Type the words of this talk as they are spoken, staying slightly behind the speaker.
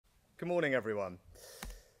Good morning, everyone.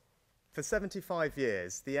 For 75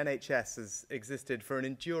 years, the NHS has existed for an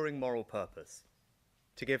enduring moral purpose,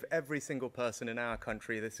 to give every single person in our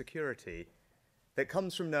country the security that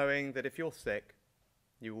comes from knowing that if you're sick,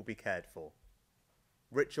 you will be cared for.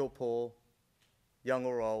 Rich or poor, young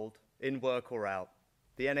or old, in work or out,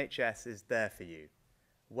 the NHS is there for you,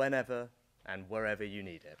 whenever and wherever you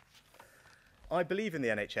need it. I believe in the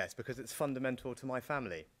NHS because it's fundamental to my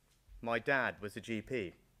family. My dad was a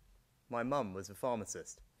GP. My mum was a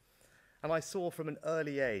pharmacist. And I saw from an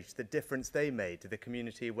early age the difference they made to the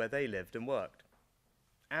community where they lived and worked,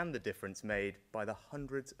 and the difference made by the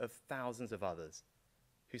hundreds of thousands of others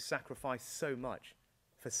who sacrificed so much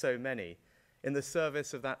for so many in the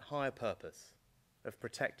service of that higher purpose of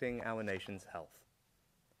protecting our nation's health.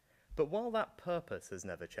 But while that purpose has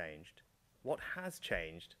never changed, what has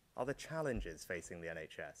changed are the challenges facing the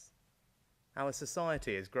NHS. Our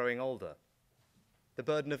society is growing older. The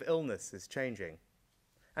burden of illness is changing.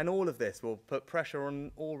 And all of this will put pressure on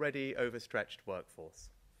an already overstretched workforce.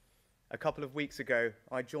 A couple of weeks ago,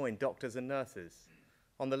 I joined doctors and nurses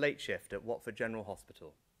on the late shift at Watford General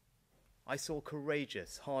Hospital. I saw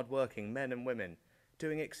courageous, hard-working men and women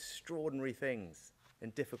doing extraordinary things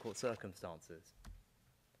in difficult circumstances.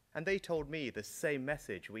 And they told me the same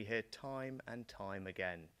message we hear time and time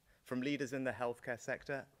again from leaders in the healthcare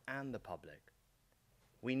sector and the public.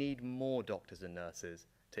 We need more doctors and nurses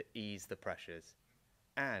to ease the pressures,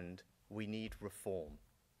 and we need reform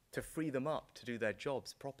to free them up to do their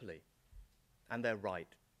jobs properly. And they're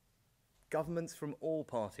right. Governments from all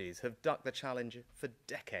parties have ducked the challenge for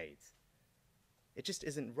decades. It just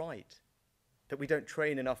isn't right that we don't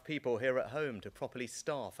train enough people here at home to properly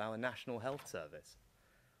staff our National Health Service.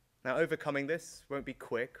 Now, overcoming this won't be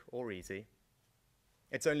quick or easy.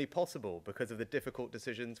 It's only possible because of the difficult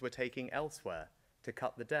decisions we're taking elsewhere to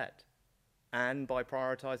cut the debt. And by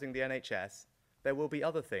prioritising the NHS, there will be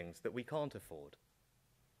other things that we can't afford.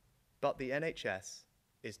 But the NHS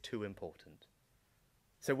is too important.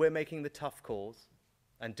 So we're making the tough calls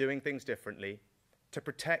and doing things differently to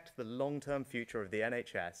protect the long-term future of the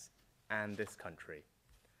NHS and this country.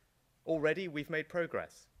 Already we've made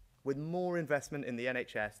progress, with more investment in the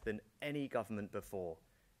NHS than any government before,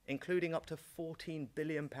 including up to £14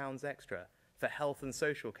 billion extra for health and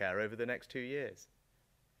social care over the next 2 years.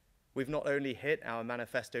 We've not only hit our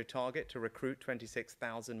manifesto target to recruit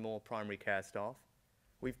 26,000 more primary care staff,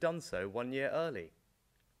 we've done so 1 year early.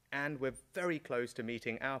 And we're very close to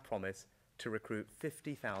meeting our promise to recruit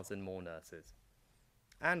 50,000 more nurses.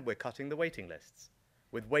 And we're cutting the waiting lists,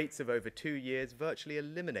 with waits of over 2 years virtually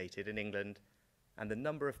eliminated in England, and the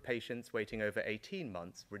number of patients waiting over 18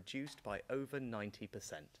 months reduced by over 90%.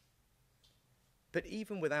 But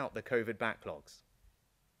even without the COVID backlogs,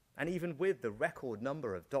 and even with the record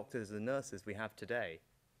number of doctors and nurses we have today,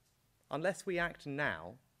 unless we act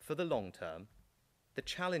now for the long term, the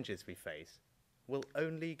challenges we face will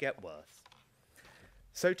only get worse.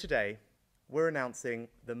 So today, we're announcing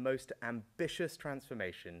the most ambitious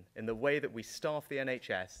transformation in the way that we staff the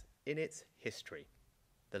NHS in its history,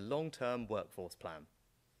 the long-term workforce plan.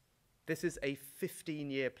 This is a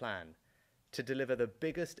 15-year plan to deliver the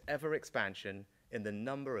biggest ever expansion in the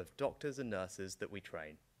number of doctors and nurses that we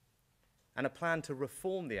train, and a plan to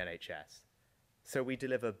reform the NHS so we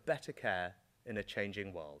deliver better care in a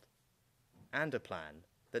changing world, and a plan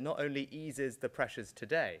that not only eases the pressures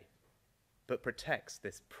today, but protects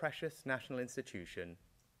this precious national institution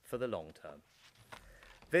for the long term.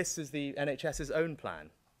 This is the NHS's own plan,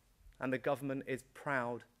 and the government is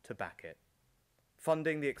proud to back it,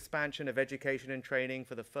 funding the expansion of education and training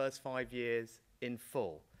for the first 5 years in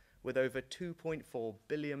full, with over £2.4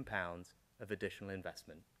 billion of additional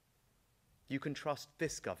investment. You can trust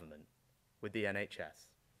this government with the NHS.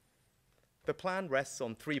 The plan rests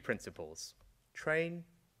on 3 principles: train,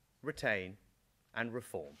 retain, and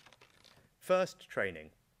reform. First,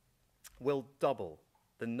 training. We'll double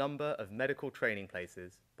the number of medical training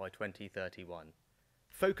places by 2031,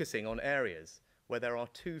 focusing on areas where there are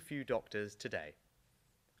too few doctors today.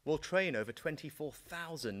 We'll train over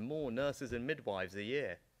 24,000 more nurses and midwives a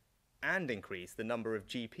year, and increase the number of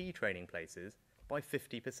GP training places by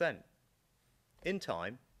 50%. In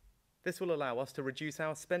time, this will allow us to reduce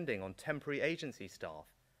our spending on temporary agency staff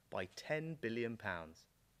by £10 billion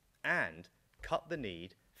and cut the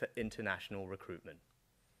need for international recruitment.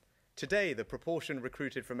 Today, the proportion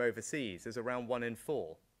recruited from overseas is around 1 in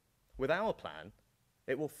 4. With our plan,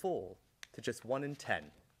 it will fall to just 1 in 10.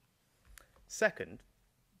 Second,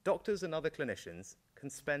 doctors and other clinicians can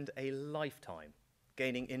spend a lifetime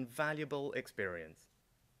gaining invaluable experience.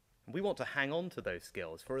 We want to hang on to those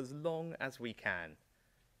skills for as long as we can.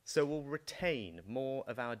 so we'll retain more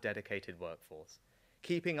of our dedicated workforce,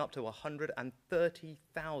 keeping up to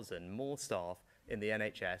 130,000 more staff in the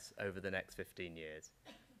NHS over the next 15 years.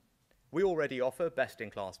 We already offer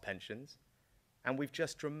best-in-class pensions, and we've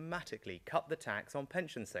just dramatically cut the tax on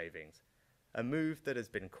pension savings, a move that has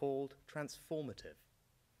been called transformative.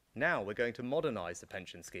 Now we're going to modernise the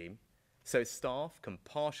pension scheme so staff can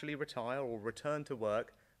partially retire or return to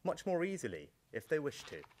work much more easily if they wish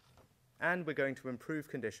to. And we're going to improve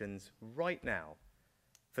conditions right now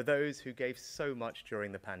for those who gave so much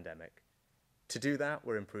during the pandemic. To do that,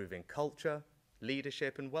 we're improving culture,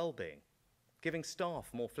 leadership and well-being, giving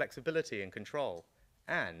staff more flexibility and control,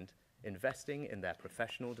 and investing in their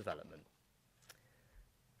professional development.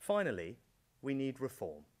 Finally, we need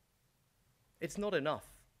reform. It's not enough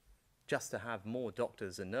just to have more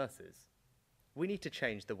doctors and nurses. We need to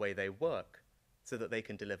change the way they work so that they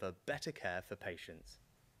can deliver better care for patients.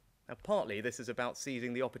 Now, partly this is about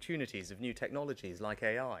seizing the opportunities of new technologies like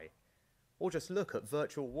AI, or just look at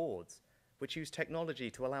virtual wards, which use technology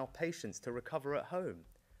to allow patients to recover at home,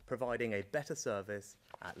 providing a better service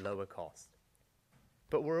at lower cost.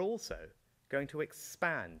 But we're also going to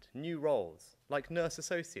expand new roles like nurse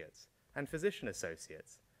associates and physician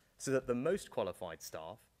associates so that the most qualified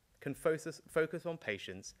staff can focus on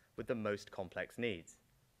patients with the most complex needs.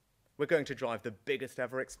 We're going to drive the biggest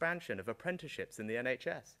ever expansion of apprenticeships in the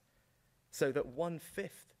NHS so that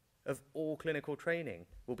 1/5 of all clinical training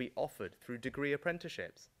will be offered through degree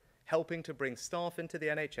apprenticeships, helping to bring staff into the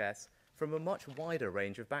NHS from a much wider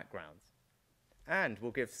range of backgrounds. And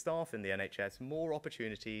will give staff in the NHS more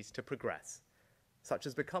opportunities to progress, such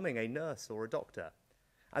as becoming a nurse or a doctor,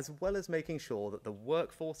 as well as making sure that the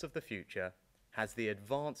workforce of the future has the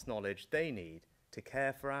advanced knowledge they need to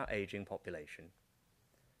care for our ageing population.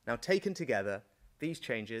 Now, taken together, these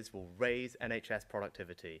changes will raise NHS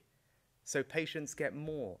productivity, so patients get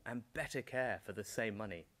more and better care for the same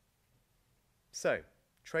money. So,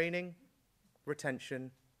 training,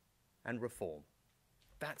 retention, and reform.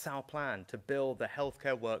 That's our plan to build the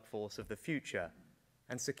healthcare workforce of the future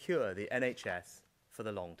and secure the NHS for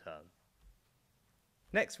the long term.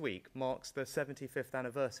 Next week marks the 75th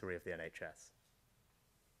anniversary of the NHS.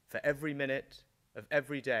 For every minute of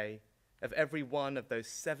every day of every one of those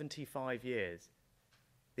 75 years,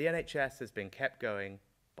 the NHS has been kept going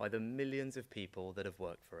by the millions of people that have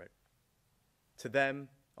worked for it. To them,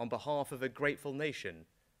 on behalf of a grateful nation,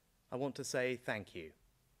 I want to say thank you.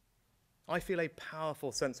 I feel a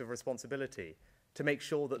powerful sense of responsibility to make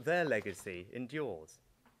sure that their legacy endures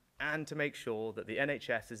and to make sure that the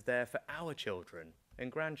NHS is there for our children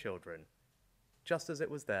and grandchildren, just as it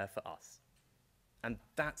was there for us. And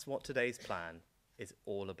that's what today's plan is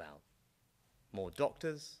all about. More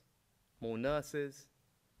doctors, more nurses,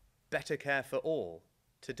 better care for all,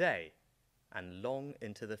 today and long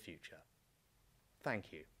into the future.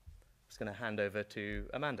 Thank you. I'm just going to hand over to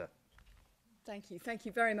Amanda. Thank you. Thank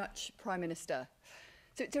you very much, Prime Minister.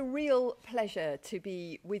 So it's a real pleasure to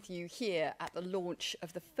be with you here at the launch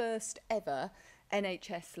of the first ever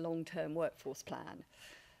NHS long-term workforce plan.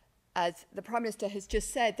 As the Prime Minister has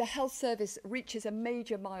just said, the Health Service reaches a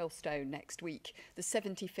major milestone next week, the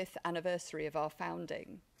 75th anniversary of our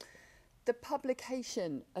founding. The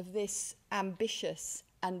publication of this ambitious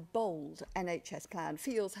and bold NHS plan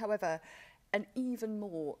feels, however, an even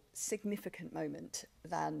more significant moment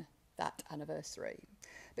than that anniversary,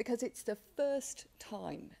 because it's the first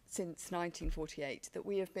time since 1948 that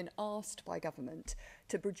we have been asked by government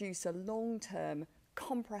to produce a long-term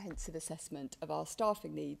comprehensive assessment of our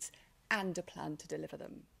staffing needs and a plan to deliver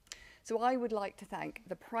them. So I would like to thank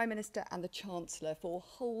the Prime Minister and the Chancellor for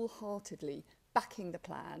wholeheartedly backing the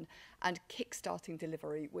plan and kick-starting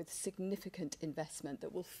delivery with significant investment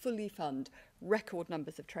that will fully fund record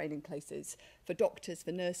numbers of training places for doctors,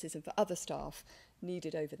 for nurses and for other staff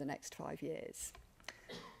needed over the next 5 years.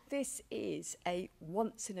 This is a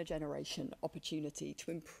once-in-a-generation opportunity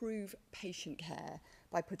to improve patient care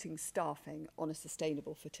by putting staffing on a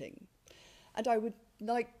sustainable footing. And I would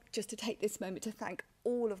like just to take this moment to thank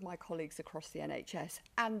all of my colleagues across the NHS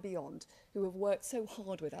and beyond who have worked so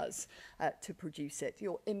hard with us to produce it.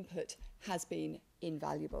 Your input has been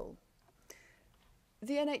invaluable.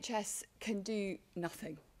 The NHS can do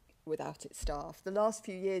nothing without its staff. The last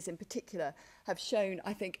few years in particular have shown,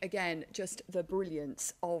 I think, again, just the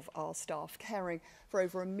brilliance of our staff, caring for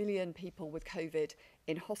over 1 million people with COVID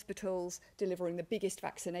in hospitals, delivering the biggest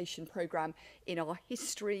vaccination programme in our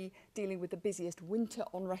history, dealing with the busiest winter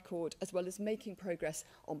on record, as well as making progress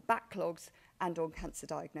on backlogs and on cancer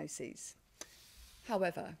diagnoses.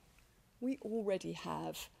 However, we already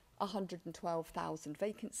have 112,000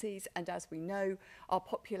 vacancies, and as we know, our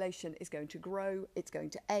population is going to grow, it's going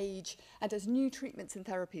to age, and as new treatments and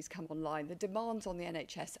therapies come online, the demands on the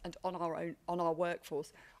NHS and on our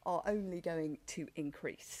workforce are only going to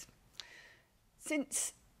increase.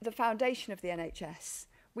 Since the foundation of the NHS,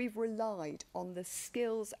 we've relied on the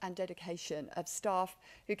skills and dedication of staff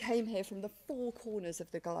who came here from the four corners of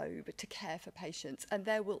the globe to care for patients, and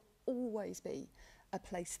there will always be a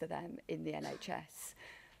place for them in the NHS.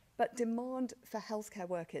 But demand for healthcare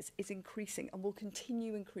workers is increasing and will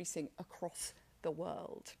continue increasing across the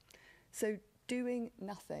world. So doing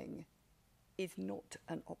nothing is not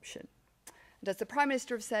an option. And as the Prime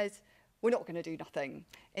Minister has said, we're not going to do nothing.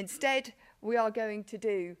 Instead, we are going to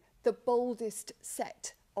do the boldest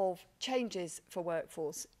set of changes for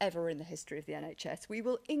workforce ever in the history of the NHS. We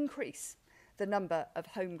will increase the number of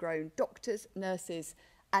homegrown doctors, nurses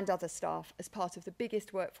and other staff as part of the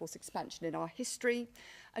biggest workforce expansion in our history,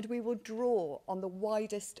 and we will draw on the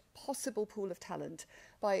widest possible pool of talent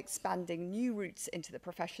by expanding new routes into the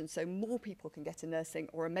profession so more people can get a nursing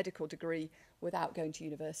or a medical degree without going to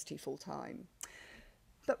university full-time.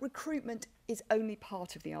 But recruitment is only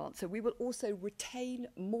part of the answer. We will also retain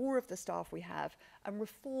more of the staff we have and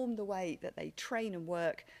reform the way that they train and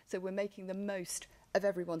work, so we're making the most of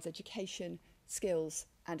everyone's education, skills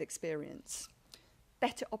and experience.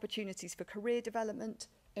 Better opportunities for career development,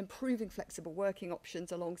 improving flexible working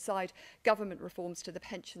options alongside government reforms to the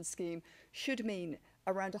pension scheme should mean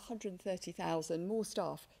around 130,000 more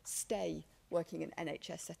staff stay working in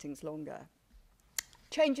NHS settings longer.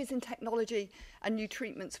 Changes in technology and new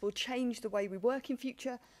treatments will change the way we work in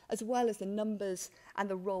future, as well as the numbers and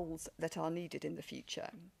the roles that are needed in the future.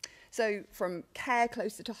 So from care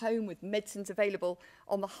closer to home with medicines available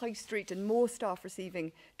on the high street and more staff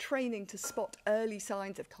receiving training to spot early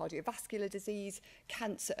signs of cardiovascular disease,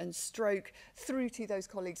 cancer and stroke, through to those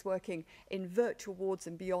colleagues working in virtual wards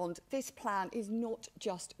and beyond, this plan is not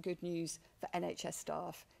just good news for NHS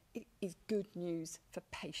staff, it is good news for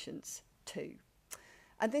patients too.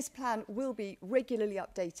 And this plan will be regularly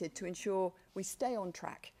updated to ensure we stay on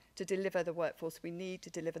track to deliver the workforce we need to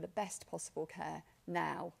deliver the best possible care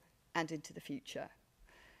now and into the future.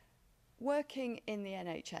 Working in the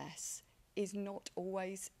NHS is not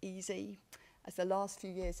always easy, as the last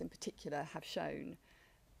few years in particular have shown,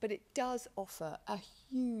 but it does offer a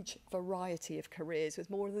huge variety of careers with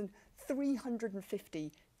more than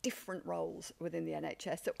 350 different roles within the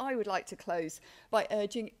NHS. So I would like to close by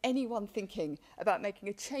urging anyone thinking about making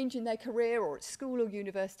a change in their career or at school or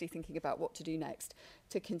university thinking about what to do next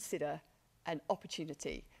to consider an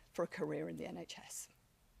opportunity for a career in the NHS.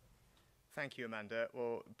 Thank you, Amanda.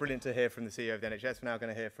 Well, brilliant to hear from the CEO of the NHS. We're now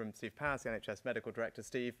going to hear from Steve Powis, the NHS Medical Director.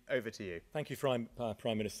 Steve, over to you. Thank you, Prime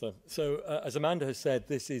Minister. So, as Amanda has said,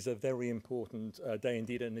 this is a very important day,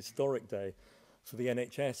 indeed an historic day for the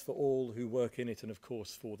NHS, for all who work in it, and of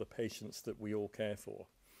course for the patients that we all care for.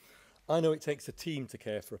 I know it takes a team to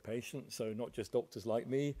care for a patient, so not just doctors like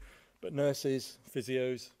me, but nurses,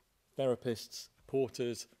 physios, therapists,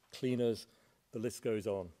 porters, cleaners, the list goes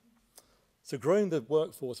on. So growing the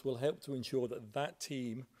workforce will help to ensure that that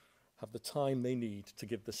team have the time they need to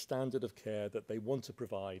give the standard of care that they want to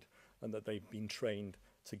provide and that they've been trained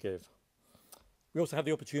to give. We also have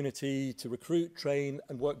the opportunity to recruit, train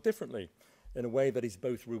and work differently in a way that is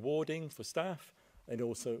both rewarding for staff and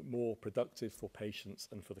also more productive for patients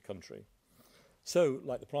and for the country. So,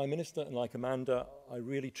 like the Prime Minister and like Amanda, I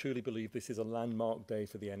really truly believe this is a landmark day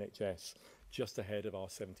for the NHS, just ahead of our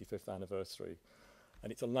 75th anniversary.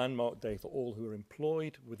 And it's a landmark day for all who are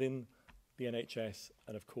employed within the NHS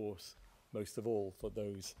and, of course, most of all, for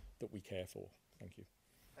those that we care for. Thank you.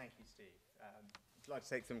 Thank you, Steve. I'd like to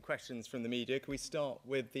take some questions from the media. Can we start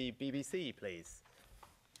with the BBC, please?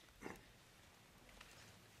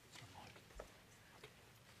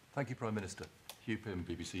 Thank you, Prime Minister. Hugh Pym,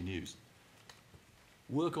 BBC News.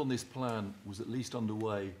 Work on this plan was at least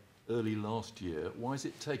underway early last year. Why has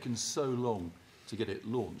it taken so long to get it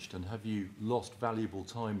launched, and have you lost valuable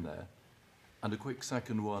time there? And a quick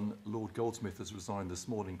second one, Lord Goldsmith has resigned this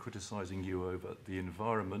morning criticising you over the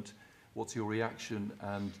environment. What's your reaction,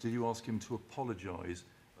 and did you ask him to apologise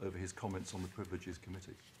over his comments on the Privileges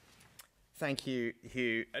Committee? Thank you,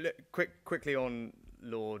 Hugh. Look, quickly on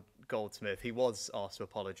Lord Goldsmith, he was asked to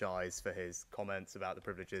apologise for his comments about the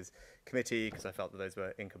Privileges Committee because I felt that those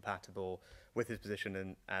were incompatible with his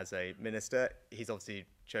position as a minister. He's obviously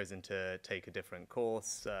chosen to take a different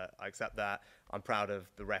course. I accept that. I'm proud of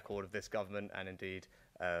the record of this government and indeed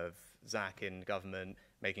of Zach in government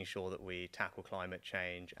making sure that we tackle climate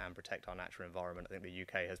change and protect our natural environment. I think the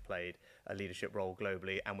UK has played a leadership role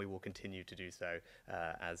globally, and we will continue to do so,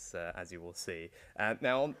 as you will see.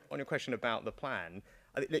 Now, on your question about the plan,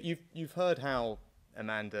 I think that you've heard how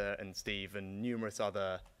Amanda and Steve and numerous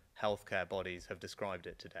other healthcare bodies have described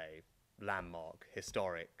it today. Landmark,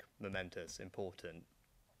 historic, momentous, important.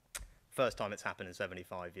 First time it's happened in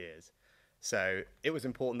 75 years. So it was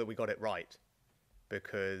important that we got it right,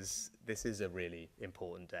 because this is a really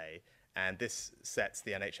important day, and this sets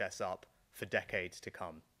the NHS up for decades to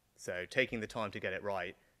come. So taking the time to get it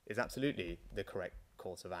right is absolutely the correct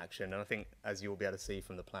course of action, and I think, as you'll be able to see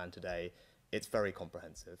from the plan today, it's very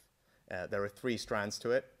comprehensive. There are 3 strands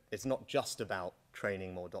to it. It's not just about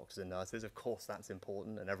training more doctors and nurses. Of course, that's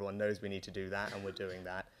important, and everyone knows we need to do that, and we're doing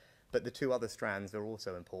that. But the 2 other strands are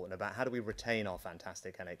also important, about how do we retain our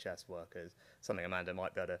fantastic NHS workers, something Amanda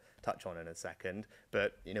might be able to touch on in a second.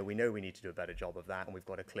 But we know we need to do a better job of that, and we've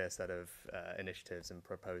got a clear set of initiatives and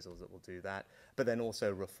proposals that will do that. But then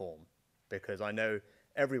also reform, because I know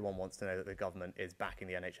everyone wants to know that the government is backing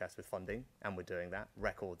the NHS with funding, and we're doing that.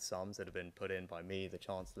 Record sums that have been put in by me, the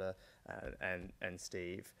Chancellor, and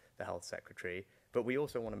Steve, the Health Secretary. But we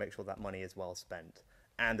also want to make sure that money is well spent,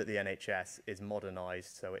 and that the NHS is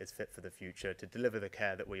modernised so it is fit for the future to deliver the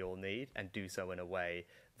care that we all need, and do so in a way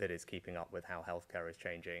that is keeping up with how healthcare is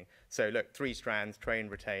changing. So look, 3 strands: train,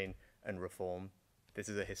 retain, and reform. This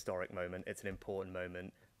is a historic moment. It's an important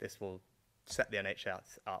moment. This will set the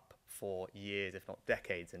NHS up for years, if not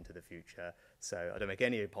decades, into the future. So I don't make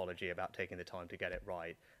any apology about taking the time to get it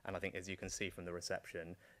right. And I think, as you can see from the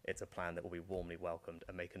reception, it's a plan that will be warmly welcomed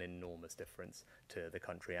and make an enormous difference to the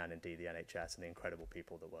country and indeed the NHS and the incredible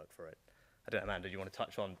people that work for it. I don't know, Amanda, do you want to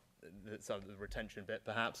touch on some of the retention bit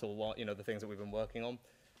perhaps, or what, the things that we've been working on?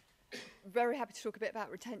 Very happy to talk a bit about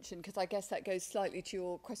retention, because I guess that goes slightly to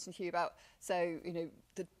your question, Hugh, about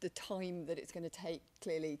the time that it's going to take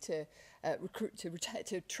clearly to recruit,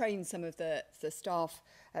 to train some of the staff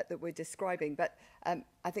that we're describing. But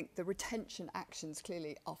I think the retention actions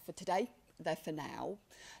clearly are for today. They're for now.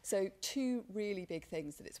 So 2 really big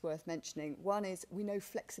things that it's worth mentioning. One is, we know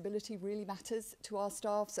flexibility really matters to our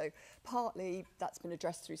staff. So partly that's been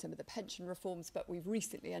addressed through some of the pension reforms, but we've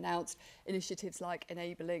recently announced initiatives like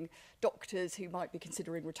enabling doctors who might be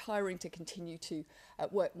considering retiring to continue to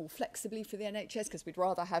work more flexibly for the NHS, because we'd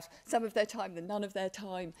rather have some of their time than none of their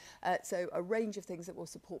time. So a range of things that will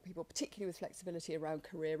support people, particularly with flexibility around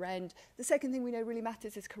career end. The second thing we know really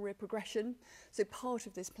matters is career progression. So part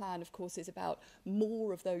of this plan, of course, is about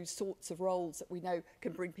more of those sorts of roles that we know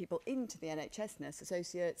can bring people into the NHS, nurse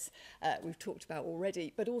associates, we've talked about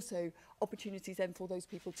already, but also opportunities then for those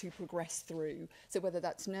people to progress through. So whether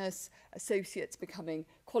that's nurse associates becoming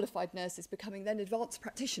qualified nurses, becoming then advanced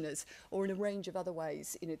practitioners, or in a range of other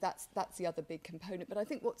ways, that's the other big component. But I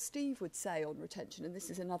think what Steve would say on retention, and this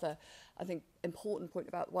is another, I think, important point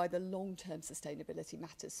about why the long-term sustainability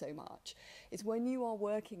matters so much, is when you are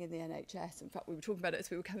working in the NHS, in fact, we were talking about it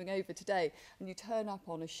as we were coming over today, and you turn up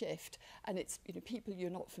on a shift, and it's people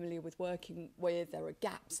you're not familiar with working with, there are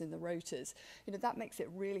gaps in the rotas, that makes it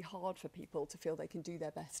really hard for people to feel they can do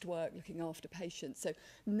their best work looking after patients. So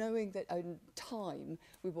knowing that in time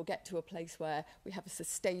we will get to a place where we have a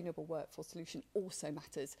sustainable workforce solution also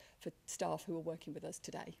matters for staff who are working with us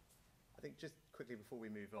today. I think just quickly before we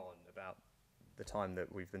move on about the time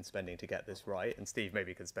that we've been spending to get this right, and Steve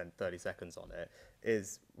maybe can spend 30 seconds on it,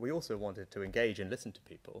 is we also wanted to engage and listen to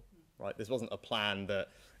people. Right? This wasn't a plan that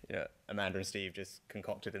Amanda and Steve just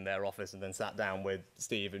concocted in their office and then sat down with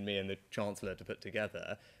Steve and me and the Chancellor to put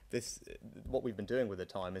together. What we've been doing with the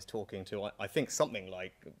time is talking to, I think, something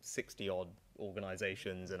like 60-odd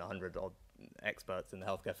organisations and 100-odd experts in the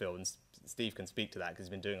healthcare field, and Steve can speak to that because he's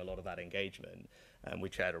been doing a lot of that engagement. We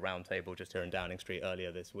chaired a roundtable just here in Downing Street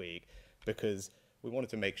earlier this week, because we wanted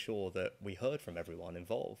to make sure that we heard from everyone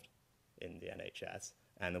involved in the NHS,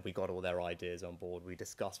 and that we got all their ideas on board. We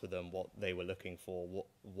discussed with them what they were looking for,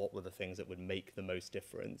 what were the things that would make the most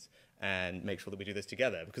difference, and make sure that we do this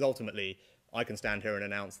together. Because ultimately, I can stand here and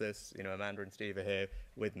announce this, Amanda and Steve are here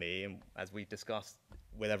with me, and as we discussed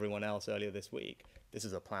with everyone else earlier this week, this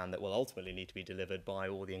is a plan that will ultimately need to be delivered by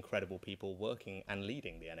all the incredible people working and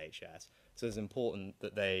leading the NHS. So it's important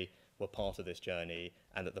that they were part of this journey,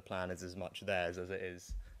 and that the plan is as much theirs as it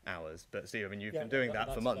is ours. But Steve, you've been doing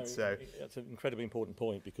that for months. That's an incredibly important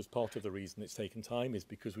point, because part of the reason it's taken time is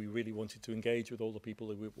because we really wanted to engage with all the people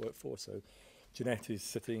that we work for. So Jeanette is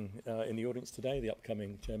sitting in the audience today, the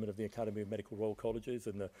upcoming chairman of the Academy of Medical Royal Colleges,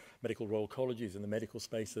 and the medical royal colleges in the medical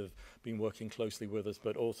space have been working closely with us,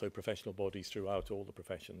 but also professional bodies throughout all the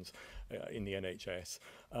professions in the NHS.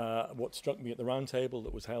 What struck me at the roundtable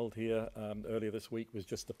that was held here earlier this week was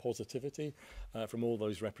just the positivity from all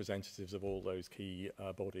those representatives of all those key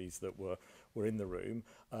bodies that were in the room.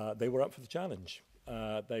 They were up for the challenge.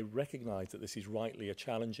 They recognise that this is rightly a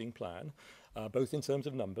challenging plan, both in terms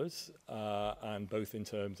of numbers and both in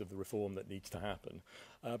terms of the reform that needs to happen.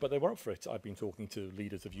 But they were up for it. I've been talking to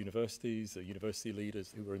leaders of universities, university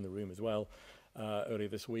leaders who were in the room as well, earlier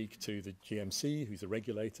this week, to the GMC, who's a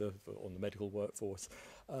regulator on the medical workforce,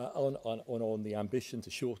 on the ambition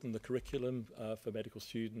to shorten the curriculum for medical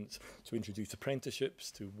students, to introduce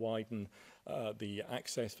apprenticeships, to widen the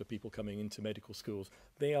access for people coming into medical schools.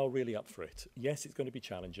 They are really up for it. Yes, it's going to be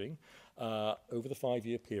challenging over the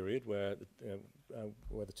 5-year period where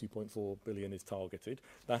the 2.4 billion is targeted.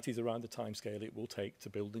 That is around the timescale it will take to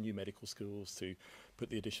build the new medical schools, to put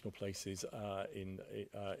the additional places in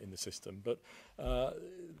the system. But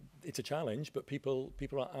it's a challenge, but people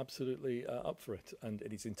are absolutely up for it, and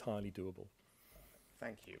it is entirely doable.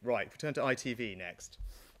 Thank you. Right, we turn to ITV next.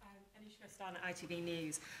 ITV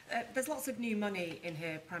News. There's lots of new money in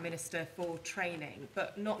here, Prime Minister, for training,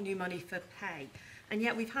 but not new money for pay. And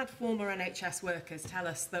yet we've had former NHS workers tell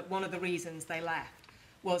us that one of the reasons they left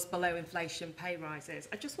was below inflation pay rises.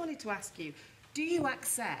 I just wanted to ask you, do you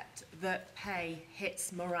accept that pay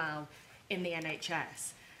hits morale in the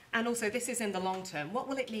NHS? And also, this is in the long term. What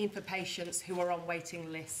will it mean for patients who are on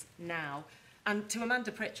waiting lists now? And to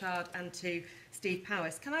Amanda Pritchard and to Steve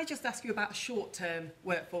Powis, can I just ask you about a short-term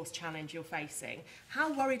workforce challenge you're facing?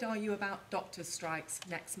 How worried are you about doctors' strikes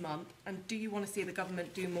next month? And do you want to see the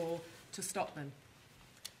government do more to stop them?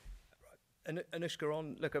 And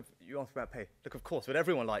Anushka, you asked about pay. Look, of course, would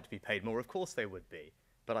everyone like to be paid more? Of course they would be.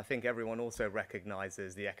 But I think everyone also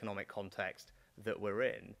recognises the economic context that we're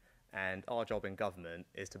in. And our job in government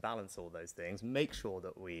is to balance all those things, make sure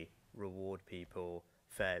that we reward people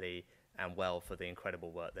fairly and well for the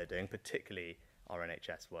incredible work they're doing, particularly our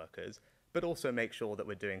NHS workers, but also make sure that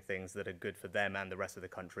we're doing things that are good for them and the rest of the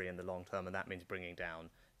country in the long term, and that means bringing down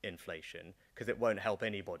inflation, because it won't help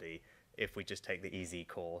anybody if we just take the easy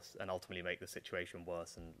course and ultimately make the situation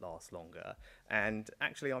worse and last longer. And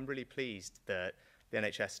actually, I'm really pleased that the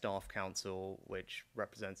NHS Staff Council, which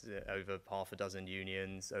represents over half a dozen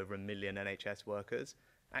unions, over 1 million NHS workers,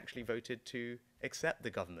 actually voted to accept the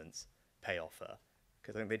government's pay offer,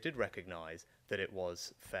 because I think they did recognise that it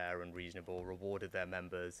was fair and reasonable, rewarded their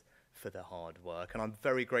members for their hard work. And I'm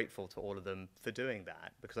very grateful to all of them for doing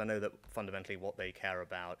that, because I know that fundamentally what they care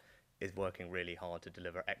about is working really hard to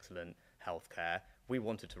deliver excellent healthcare. We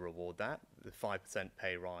wanted to reward that. The 5%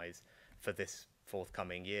 pay rise for this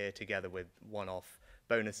forthcoming year, together with one-off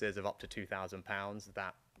bonuses of up to £2,000,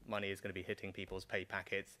 that money is going to be hitting people's pay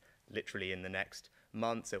packets literally in the next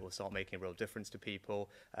months. It will start making a real difference to people.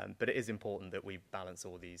 But it is important that we balance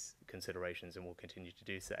all these considerations, and we'll continue to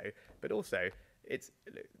do so. But also, it's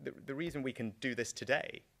the reason we can do this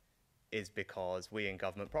today is because we in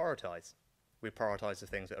government prioritise. We prioritise the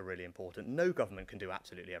things that are really important. No government can do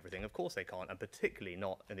absolutely everything. Of course they can't, and particularly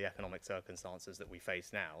not in the economic circumstances that we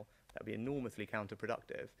face now. That would be enormously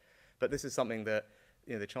counterproductive. But this is something that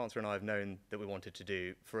the Chancellor and I have known that we wanted to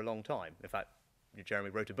do for a long time. In fact, Jeremy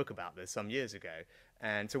wrote a book about this some years ago.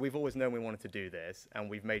 And so we've always known we wanted to do this, and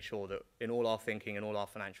we've made sure that in all our thinking and all our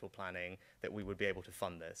financial planning that we would be able to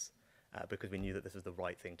fund this, because we knew that this was the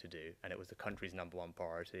right thing to do, and it was the country's #1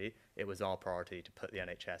 priority. It was our priority to put the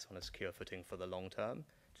NHS on a secure footing for the long term,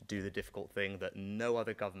 to do the difficult thing that no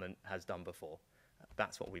other government has done before.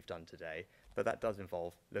 That's what we've done today. But that does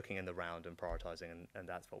involve looking in the round and prioritising, and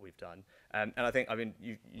that's what we've done. And I think,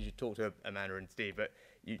 you talked to Amanda and Steve, but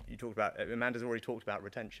you talked about, Amanda's already talked about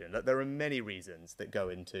retention. There are many reasons that go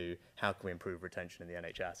into how can we improve retention in the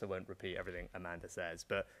NHS. I won't repeat everything Amanda says,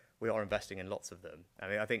 but we are investing in lots of them.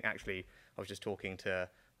 I think actually, I was just talking to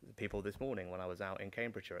people this morning when I was out in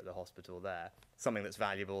Cambridgeshire at the hospital there. Something that's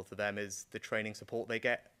valuable to them is the training support they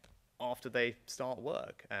get after they start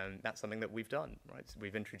work, and that's something that we've done, right? So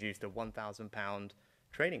we've introduced a £1,000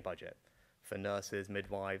 training budget for nurses,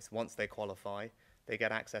 midwives. Once they qualify, they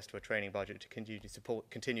get access to a training budget to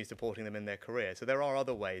continue supporting them in their career. So there are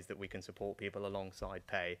other ways that we can support people alongside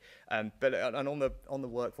pay. But on the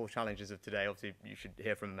workforce challenges of today, obviously you should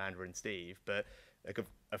hear from Amanda and Steve, but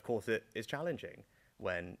of course it is challenging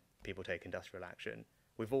when people take industrial action.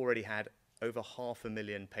 We've already had over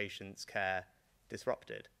 500,000 patients' care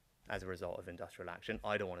disrupted as a result of industrial action.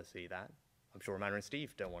 I don't want to see that. I'm sure Amanda and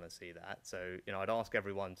Steve don't want to see that. So, I'd ask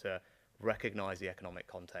everyone to recognise the economic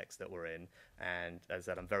context that we're in. And as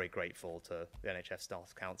I said, I'm very grateful to the NHS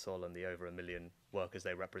Staff Council and the over 1 million workers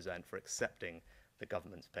they represent for accepting the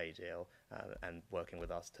government's pay deal and working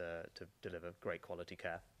with us to deliver great quality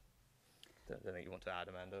care. Anything you want to add,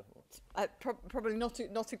 Amanda? Probably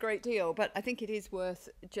not a great deal, but I think it is worth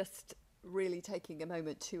just really taking a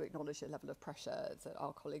moment to acknowledge the level of pressure that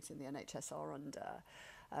our colleagues in the NHS are under.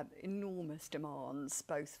 Enormous demands,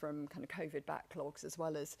 both from kind of COVID backlogs as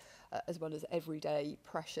well as everyday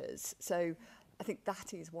pressures. So I think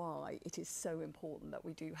that is why it is so important that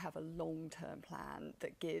we do have a long-term plan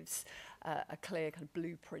that gives a clear kind of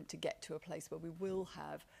blueprint to get to a place where we will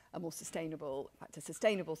have a more sustainable, in fact, a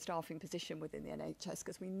sustainable staffing position within the NHS,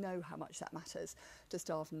 because we know how much that matters to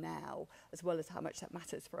staff now, as well as how much that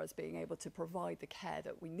matters for us being able to provide the care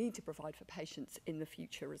that we need to provide for patients in the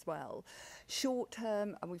future as well. Short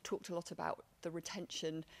term, and we've talked a lot about the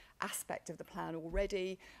retention aspect of the plan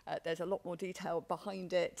already. There's a lot more detail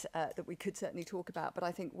behind it that we could certainly talk about, but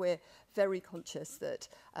I think we're very conscious that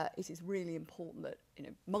it is really important that, you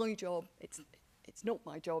know, my job, it's not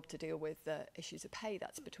my job to deal with issues of pay.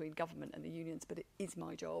 That's between government and the unions, but it is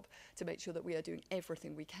my job to make sure that we are doing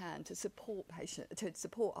everything we can to support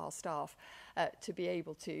our staff to be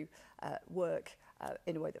able to work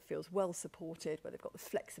in a way that feels well supported, where they've got the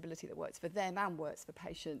flexibility that works for them and works for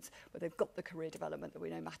patients, where they've got the career development that we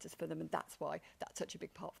know matters for them, and that's why that's such a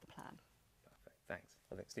big part of the plan. Perfect, thanks.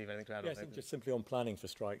 I think, Steve, anything to add? Yes, just simply on planning for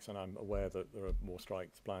strikes, and I'm aware that there are more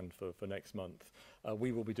strikes planned for next month.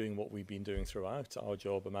 We will be doing what we've been doing throughout. Our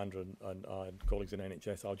job, Amanda and our colleagues in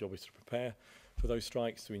NHS, our job is to prepare for those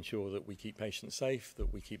strikes, to ensure that we keep patients safe,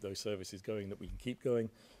 that we keep those services going, that we can keep going.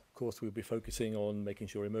 Of course, we'll be focusing on making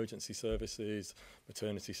sure emergency services,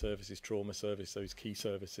 maternity services, trauma service, those key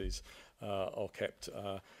services are kept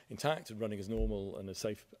intact and running as normal and as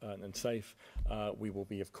safe. We will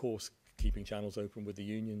be, of course, keeping channels open with the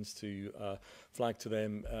unions to flag to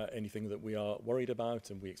them anything that we are worried about,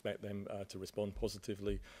 and we expect them to respond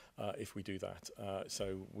positively if we do that.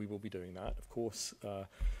 So we will be doing that. Of course,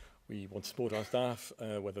 we want to support our staff,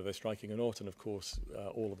 whether they're striking or not, and of course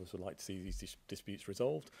all of us would like to see these disputes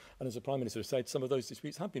resolved. And as the Prime Minister said, some of those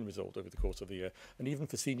disputes have been resolved over the course of the year. And even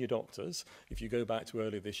for senior doctors, if you go back to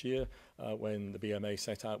earlier this year, when the BMA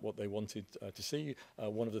set out what they wanted to see,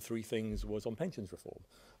 one of the three things was on pensions reform.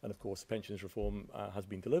 And of course, pensions reform has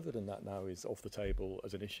been delivered, and that now is off the table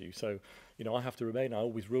as an issue. So, you know, I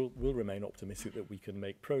always will remain optimistic that we can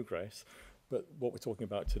make progress. But what we're talking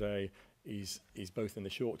about today is both in the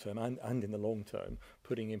short term and in the long term,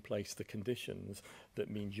 putting in place the conditions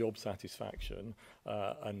that mean job satisfaction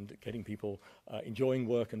and getting people enjoying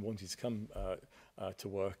work and wanting to come to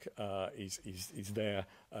work is there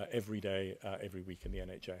every day, every week in the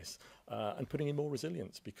NHS, and putting in more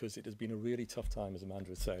resilience, because it has been a really tough time, as Amanda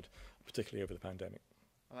has said, particularly over the pandemic.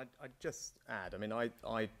 I'd just add, I mean,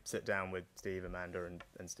 I sit down with Steve, Amanda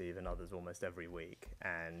and Steve and others almost every week,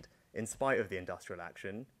 and in spite of the industrial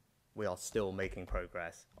action, we are still making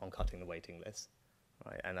progress on cutting the waiting list,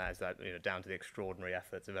 right? And that is down to the extraordinary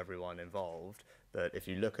efforts of everyone involved. That if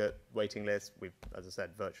you look at waiting lists, we've, as I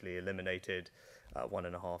said, virtually eliminated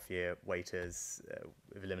 1.5-year waiters.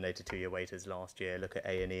 We've eliminated 2-year waiters last year. Look at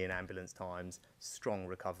A&E and ambulance times, strong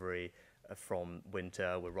recovery from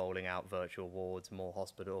winter. We're rolling out virtual wards, more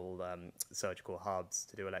hospital surgical hubs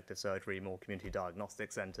to do elective surgery, more community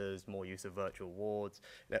diagnostic centres, more use of virtual wards.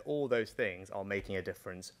 All those things are making a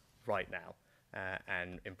difference right now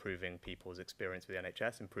and improving people's experience with the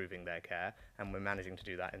NHS, improving their care, and we're managing to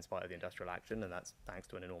do that in spite of the industrial action, and that's thanks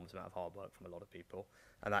to an enormous amount of hard work from a lot of people.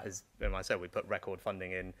 And that is, when I said we put record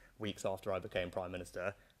funding in weeks after I became Prime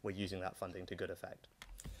Minister, we're using that funding to good effect.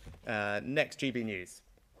 Next, GB News.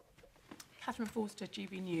 Catherine Forster,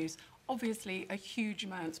 GB News. Obviously, a huge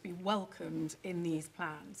amount to be welcomed in these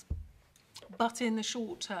plans. But in the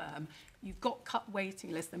short term, you've got cut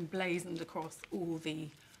waiting lists emblazoned across all the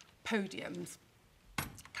podiums.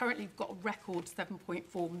 Currently, you've got a record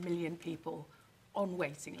 7.4 million people on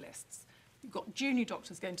waiting lists. You've got junior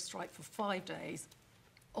doctors going to strike for 5 days,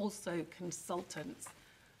 also consultants.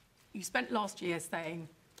 You spent last year saying,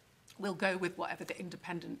 we'll go with whatever the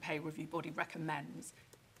independent pay review body recommends.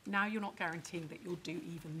 Now you're not guaranteeing that you'll do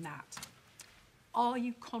even that. Are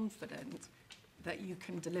you confident that you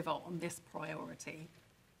can deliver on this priority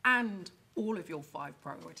and all of your 5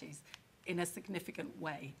 priorities in a significant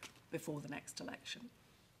way before the next election?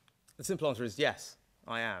 The simple answer is yes,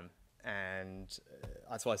 I am. And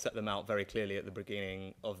that's why I set them out very clearly at the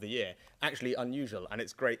beginning of the year. Actually unusual, and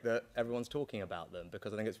it's great that everyone's talking about them,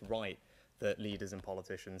 because I think it's right that leaders and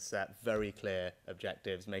politicians set very clear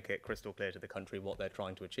objectives, make it crystal clear to the country what they're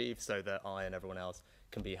trying to achieve so that I and everyone else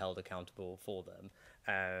can be held accountable for them.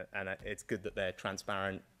 And it's good that they're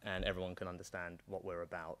transparent and everyone can understand what we're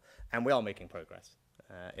about. And we are making progress.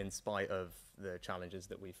 In spite of the challenges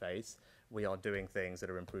that we face, we are doing things that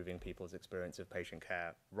are improving people's experience of patient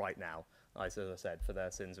care right now. As I said, for their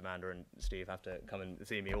sins, Amanda and Steve have to come and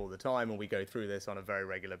see me all the time, and we go through this on a very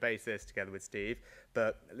regular basis together with Steve.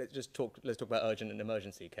 But let's talk about urgent and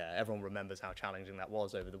emergency care. Everyone remembers how challenging that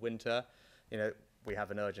was over the winter. You know, we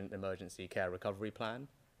have an urgent emergency care recovery plan.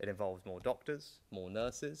 It involves more doctors, more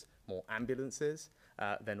nurses, more ambulances,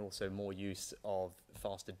 then also more use of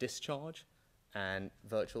faster discharge and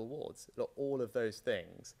virtual wards. Look, all of those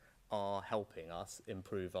things are helping us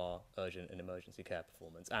improve our urgent and emergency care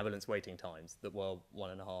performance. Ambulance waiting times that were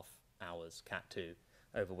 1.5 hours, Cat 2,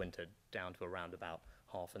 over winter, down to around about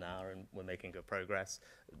half an hour, and we're making good progress.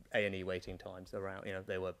 A&E waiting times around,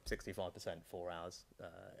 they were 65%, 4 hours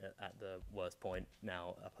at the worst point,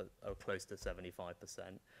 now up close to 75%.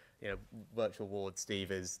 Virtual wards,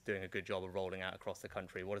 Steve is doing a good job of rolling out across the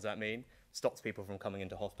country. What does that mean? Stops people from coming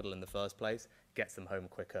into hospital in the first place, gets them home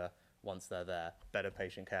quicker once they're there. Better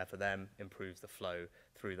patient care for them, improves the flow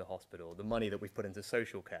through the hospital. The money that we've put into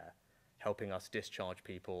social care, helping us discharge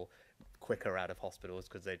people quicker out of hospitals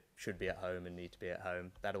because they should be at home and need to be at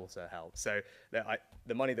home, that also helps. So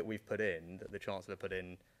the money that we've put in, that the Chancellor put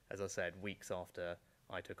in, as I said, weeks after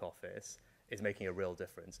I took office, is making a real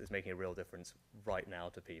difference. It's making a real difference right now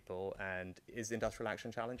to people. And is industrial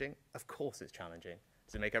action challenging? Of course it's challenging.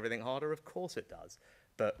 Does it make everything harder? Of course it does.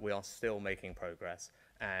 But we are still making progress.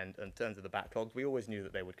 And in terms of the backlogs, we always knew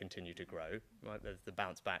that they would continue to grow. Right? There's the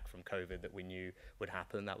bounce back from COVID that we knew would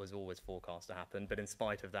happen. That was always forecast to happen. But in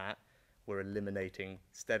spite of that, we're eliminating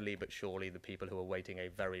steadily but surely the people who are waiting a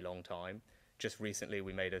very long time. Just recently,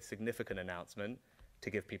 we made a significant announcement to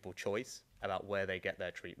give people choice about where they get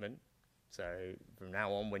their treatment. So from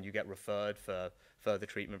now on, when you get referred for further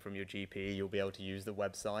treatment from your GP, you'll be able to use the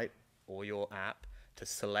website or your app to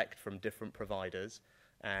select from different providers.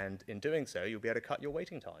 And in doing so, you'll be able to cut your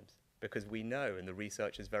waiting times, because we know, and the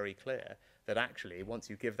research is very clear, that actually once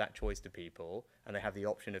you give that choice to people and they have the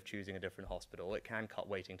option of choosing a different hospital, it can cut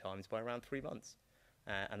waiting times by around 3 months.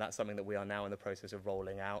 And that's something that we are now in the process of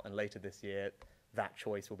rolling out. And later this year, that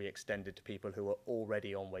choice will be extended to people who are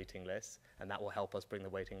already on waiting lists, and that will help us bring the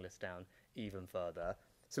waiting list down even further.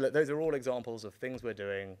 So look, those are all examples of things we're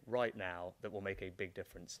doing right now that will make a big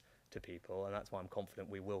difference to people, and that's why I'm confident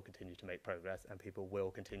we will continue to make progress and people will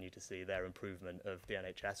continue to see their improvement of the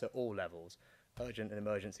NHS at all levels. Urgent and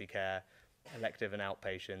emergency care, elective and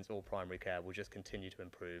outpatients, all primary care will just continue to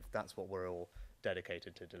improve. That's what we're all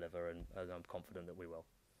dedicated to deliver, and I'm confident that we will.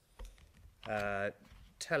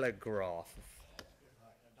 Telegraph.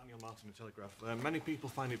 Daniel Martin at Telegraph. Many people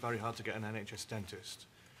find it very hard to get an NHS dentist.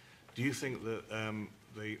 Do you think that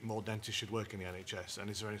the more dentists should work in the NHS, and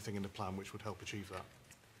is there anything in the plan which would help achieve that?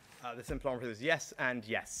 The simple answer is yes and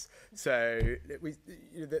yes. So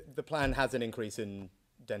the plan has an increase in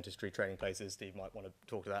dentistry training places. Steve might want to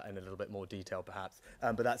talk to that in a little bit more detail perhaps,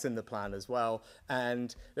 but that's in the plan as well.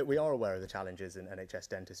 And we are aware of the challenges in NHS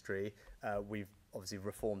dentistry. We've obviously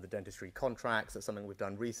reformed the dentistry contracts. That's something we've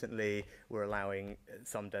done recently. We're allowing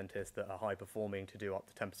some dentists that are high performing to do up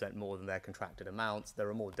to 10% more than their contracted amounts. There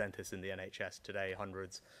are more dentists in the NHS today,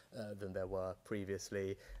 hundreds, than there were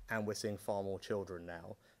previously. And we're seeing far more children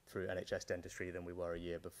now through NHS dentistry than we were a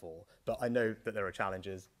year before. But I know that there are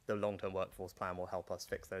challenges. The long-term workforce plan will help us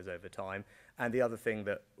fix those over time. And the other thing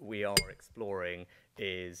that we are exploring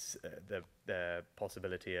is the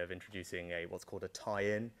possibility of introducing what's called a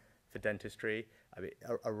tie-in for dentistry. I mean,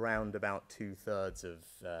 around about 2/3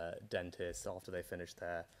 of dentists, after they finish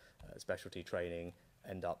their specialty training,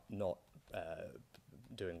 end up not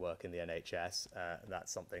doing work in the NHS.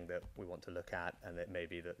 That's something that we want to look at, and it may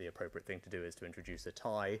be that the appropriate thing to do is to introduce a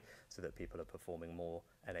tie so that people are performing more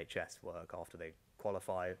NHS work after they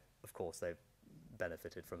qualify. Of course, they've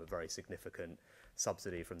benefited from a very significant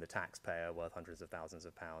subsidy from the taxpayer worth hundreds of thousands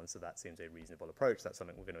of pounds, so that seems a reasonable approach. That's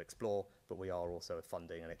something we're going to explore, but we are also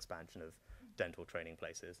funding an expansion of dental training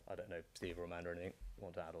places. I don't know, Steve or Amanda, anything you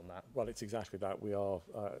want to add on that? Well, it's exactly that. We are,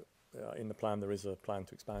 in the plan, there is a plan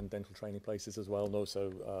to expand dental training places as well, and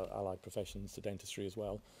also allied professions to dentistry as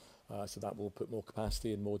well. So that will put more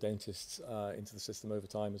capacity and more dentists into the system over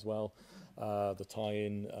time as well. The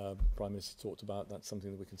tie-in, Prime Minister talked about, that's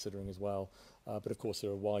something that we're considering as well. But of course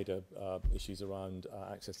there are wider issues around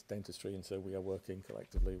access to dentistry, and so we are working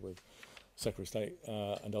collectively with Secretary of State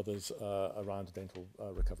and others around a dental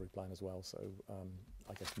recovery plan as well. So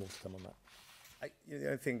I guess more to come on that.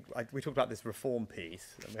 we talked about this reform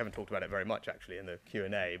piece, and we haven't talked about it very much actually in the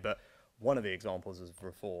Q&A, but one of the examples of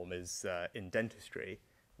reform is in dentistry,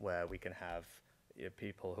 where we can have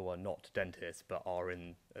people who are not dentists but are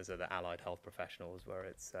in as the allied health professionals, where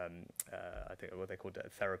it's I think what they call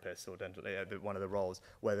therapists or dental, one of the roles,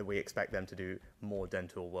 whether we expect them to do more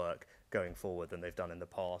dental work going forward than they've done in the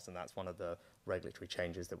past, and that's one of the regulatory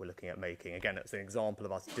changes that we're looking at making. Again, it's an example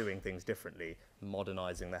of us doing things differently,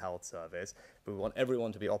 modernising the health service, but we want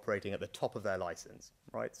everyone to be operating at the top of their licence,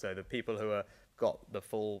 right? So the people who are got the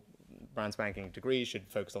full brand spanking degree should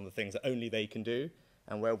focus on the things that only they can do,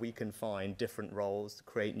 and where we can find different roles,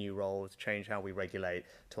 create new roles, change how we regulate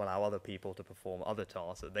to allow other people to perform other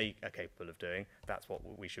tasks that they are capable of doing, that's what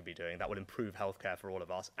we should be doing. That would improve healthcare for all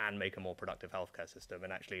of us and make a more productive healthcare system.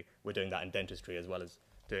 And actually, we're doing that in dentistry as well as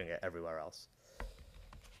doing it everywhere else.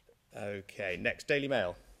 Okay, next, Daily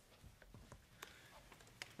Mail.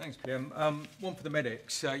 Thanks, Liam. One for the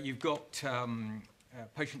medics. You've got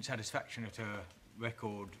patient satisfaction at a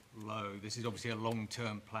record low. This is obviously a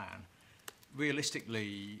long-term plan.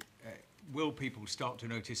 Realistically, will people start to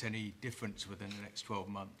notice any difference within the next 12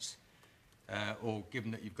 months? Or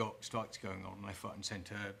given that you've got strikes going on left, right and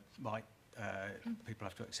centre, might people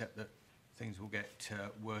have to accept that things will get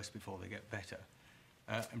worse before they get better?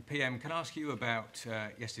 And PM, can I ask you about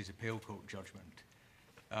yesterday's appeal court judgment?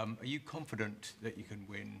 Are you confident that you can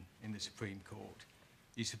win in the Supreme Court?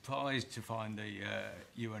 Are you surprised to find the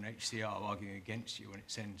UNHCR arguing against you when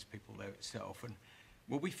it sends people there itself? And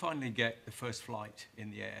will we finally get the first flight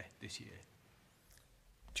in the air this year?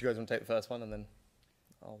 Do you guys want to take the first one and then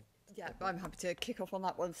I'll... Yeah, I'm happy to kick off on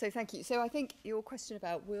that one. So thank you. So I think your question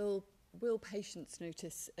about will patients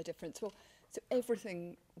notice a difference? Well, so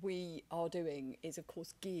everything we are doing is, of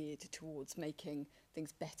course, geared towards making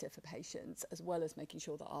things better for patients, as well as making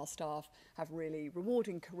sure that our staff have really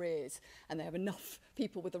rewarding careers and they have enough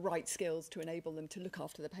people with the right skills to enable them to look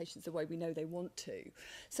after the patients the way we know they want to.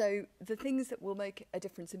 So the things that will make a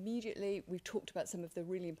difference immediately, we've talked about some of the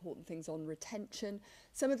really important things on retention,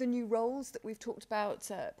 some of the new roles that we've talked about,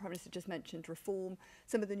 Prime Minister just mentioned reform,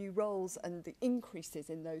 some of the new roles and the increases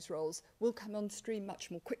in those roles will come on stream much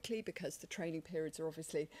more quickly because the training periods are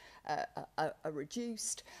obviously are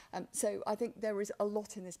reduced. So I think there is a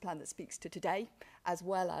lot in this plan that speaks to today, as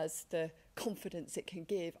well as the confidence it can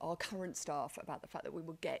give our current staff about the fact that we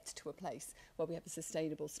will get to a place where we have a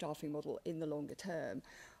sustainable staffing model in the longer term.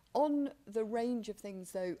 On the range of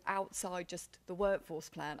things, though, outside just the workforce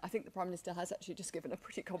plan, I think the Prime Minister has actually just given a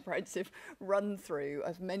pretty comprehensive run-through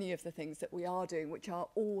of many of the things that we are doing, which are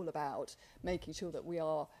all about making sure that we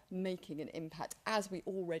are making an impact, as we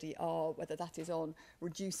already are, whether that is on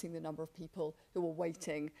reducing the number of people who are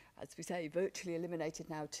waiting, as we say, virtually eliminated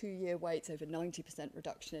now 2-year waits, over 90%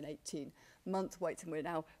 reduction in 18-month waits, and we're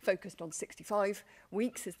now focused on 65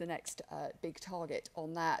 weeks as the next big target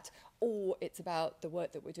on that. Or it's about the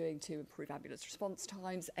work that we're doing to improve ambulance response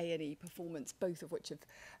times, A&E performance, both of which have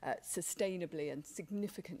sustainably and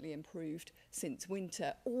significantly improved since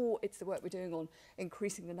winter. Or it's the work we're doing on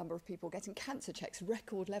increasing the number of people getting cancer checks,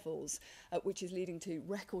 record levels, which is leading to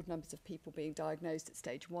record numbers of people being diagnosed at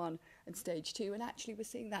stage 1 and stage 2. And actually we're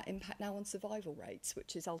seeing that impact now on survival rates,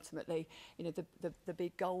 which is ultimately, you know, the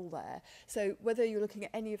big goal there. So whether you're looking at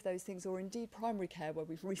any of those things, or indeed primary care, where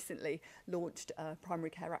we've recently launched a primary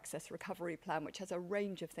care access recovery plan, which has a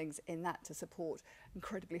range of things in that to support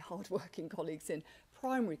incredibly hard-working colleagues in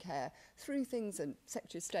primary care through things, and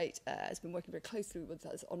Secretary of State has been working very closely with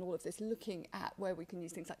us on all of this, looking at where we can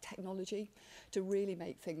use things like technology to really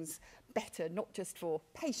make things better, not just for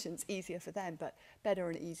patients, easier for them, but better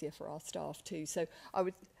and easier for our staff too. So I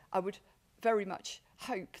would very much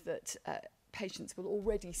hope that patients will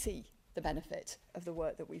already see the benefit of the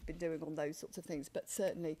work that we've been doing on those sorts of things, but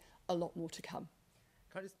certainly a lot more to come.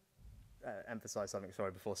 Can I just emphasise something,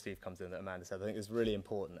 sorry, before Steve comes in, that Amanda said I think is really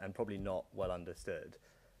important and probably not well understood.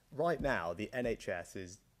 Right now, the NHS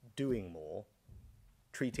is doing more,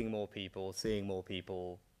 treating more people, seeing more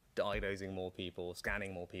people, diagnosing more people,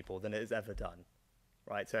 scanning more people than it has ever done.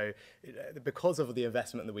 Right, so because of the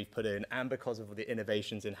investment that we've put in, and because of the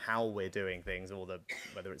innovations in how we're doing things, all the,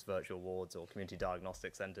 whether it's virtual wards or community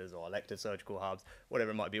diagnostic centres or elective surgical hubs,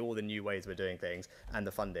 whatever it might be, all the new ways we're doing things and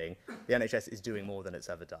the funding, the NHS is doing more than it's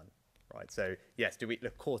ever done. Right, so yes,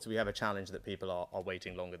 of course we have a challenge that people are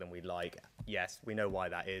waiting longer than we'd like. Yes, we know why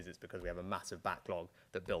that is. It's because we have a massive backlog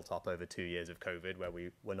that built up over 2 years of COVID, where we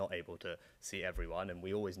were not able to see everyone, and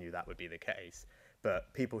we always knew that would be the case.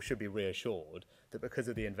 But people should be reassured that because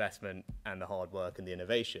of the investment and the hard work and the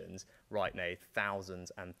innovations, right now,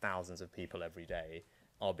 thousands and thousands of people every day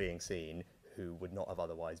are being seen who would not have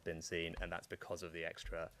otherwise been seen, and that's because of the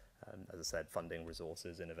extra As I said, funding,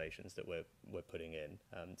 resources, innovations that we're putting in.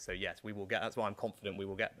 So yes, we will get. That's why I'm confident we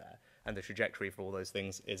will get there. And the trajectory for all those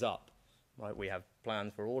things is up. Right? We have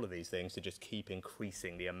plans for all of these things to just keep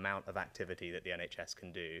increasing the amount of activity that the NHS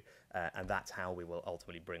can do, and that's how we will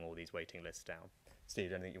ultimately bring all these waiting lists down.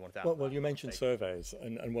 Steve, anything you want to add? Well, you mentioned surveys,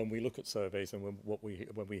 and when we look at surveys and when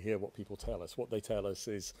we hear what people tell us, what they tell us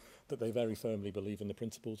is that they very firmly believe in the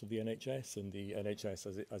principles of the NHS and the NHS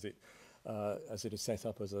as it is set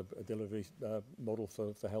up as a delivery model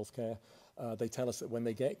for healthcare. They tell us that when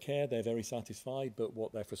they get care, they're very satisfied, but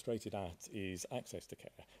what they're frustrated at is access to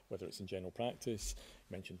care, whether it's in general practice,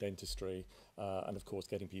 you mentioned dentistry, and of course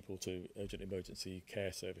getting people to urgent emergency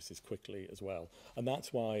care services quickly as well. And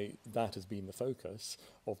that's why that has been the focus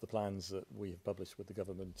of the plans that we have published with the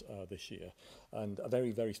government this year. And a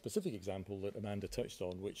very, very specific example that Amanda touched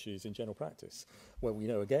on, which is in general practice, where we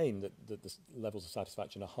know again that the levels of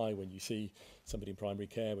satisfaction are high when you see somebody in primary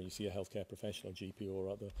care, when you see a healthcare professional, GP or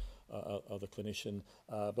other clinician,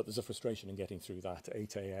 but there's a frustration in getting through that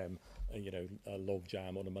 8 a.m. Log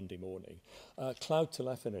jam on a Monday morning. Cloud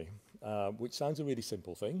telephony, which sounds a really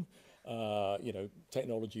simple thing,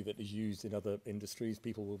 technology that is used in other industries,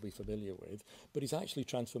 people will be familiar with, but it's actually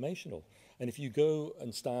transformational. And if you go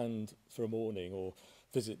and stand for a morning or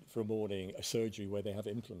visit for a morning a surgery where they have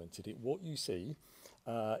implemented it, what you see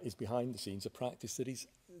is behind the scenes a practice that is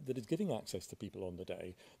giving access to people on the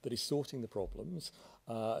day, that is sorting the problems,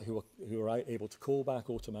 who are able to call back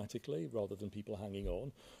automatically rather than people hanging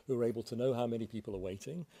on, who are able to know how many people are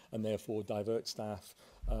waiting and therefore divert staff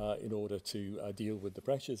in order to deal with the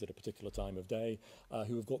pressures at a particular time of day,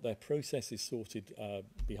 who have got their processes sorted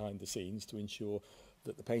behind the scenes to ensure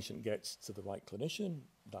that the patient gets to the right clinician.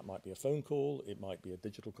 That might be a phone call, it might be a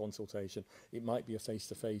digital consultation, it might be a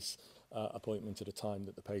face-to-face appointment at a time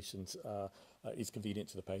that the patient is convenient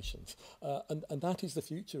to the patient. And that is the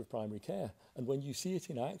future of primary care. And when you see it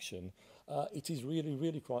in action, it is really,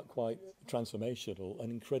 really quite transformational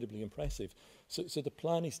and incredibly impressive. So the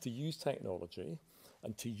plan is to use technology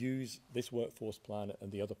and to use this workforce plan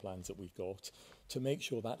and the other plans that we've got to make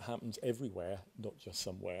sure that happens everywhere, not just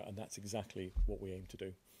somewhere, and that's exactly what we aim to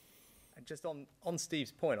do. And just on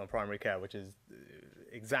Steve's point on primary care, which is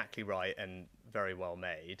exactly right and very well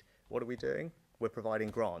made, what are we doing? We're providing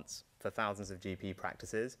grants for thousands of GP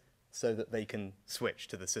practices so that they can switch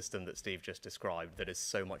to the system that Steve just described that is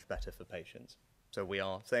so much better for patients. So we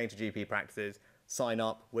are saying to GP practices, sign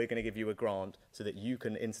up, we're going to give you a grant so that you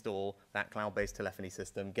can install that cloud-based telephony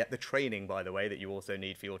system, get the training, by the way, that you also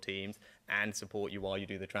need for your teams, and support you while you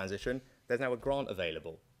do the transition. There's now a grant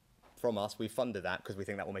available. From us, we funded that because we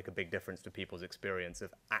think that will make a big difference to people's experience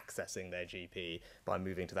of accessing their GP by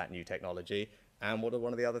moving to that new technology. And what are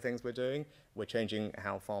one of the other things we're doing? We're changing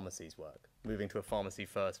how pharmacies work, moving to a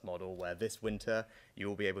pharmacy-first model where this winter you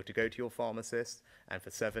will be able to go to your pharmacist and for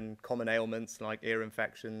 7 common ailments like ear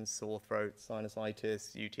infections, sore throat,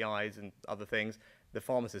 sinusitis, UTIs and other things, the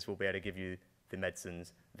pharmacist will be able to give you the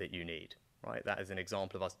medicines that you need. Right? That is an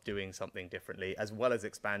example of us doing something differently, as well as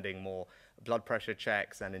expanding more blood pressure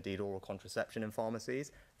checks and indeed oral contraception in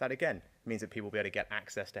pharmacies. That again means that people will be able to get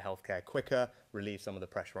access to healthcare quicker, relieve some of the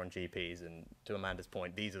pressure on GPs. And to Amanda's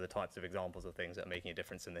point, these are the types of examples of things that are making a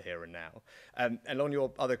difference in the here and now. And on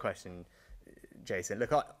your other question, Jason,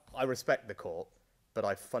 look, I respect the court, but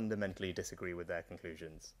I fundamentally disagree with their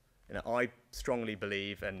conclusions. I strongly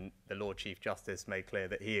believe, and the Lord Chief Justice made clear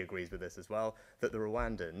that he agrees with this as well, that the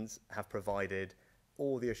Rwandans have provided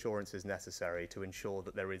all the assurances necessary to ensure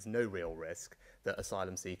that there is no real risk that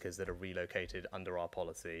asylum seekers that are relocated under our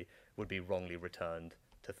policy would be wrongly returned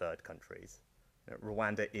to third countries.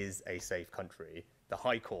 Rwanda is a safe country. The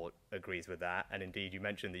High Court agrees with that, and indeed you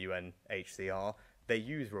mentioned the UNHCR. They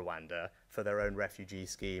use Rwanda for their own refugee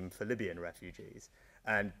scheme for Libyan refugees.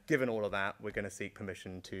 And given all of that, we're going to seek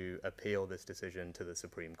permission to appeal this decision to the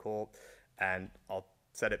Supreme Court. And I've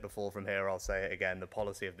said it before from here, I'll say it again, the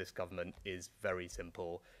policy of this government is very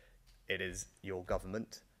simple. It is your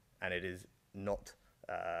government, and it is not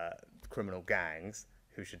criminal gangs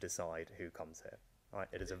who should decide who comes here. Right?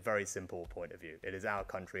 It is a very simple point of view. It is our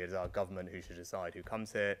country, it is our government who should decide who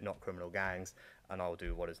comes here, not criminal gangs, and I'll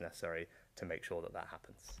do what is necessary to make sure that that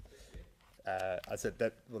happens. I said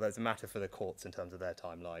that, well, there's a matter for the courts in terms of their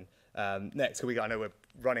timeline. Next, I know we're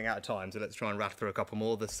running out of time, so let's try and rattle through a couple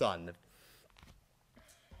more. The Sun.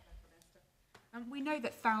 We know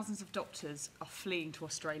that thousands of doctors are fleeing to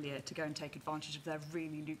Australia to go and take advantage of their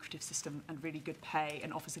really lucrative system and really good pay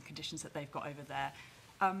and offers and conditions that they've got over there.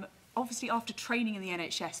 Obviously, after training in the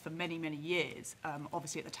NHS for many, many years,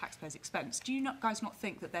 obviously at the taxpayer's expense, do you guys not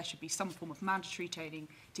think that there should be some form of mandatory training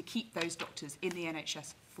to keep those doctors in the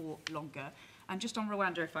NHS for longer? And just on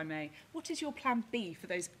Rwanda, if I may, what is your plan B for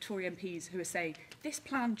those Tory MPs who are saying this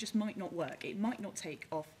plan just might not work, it might not take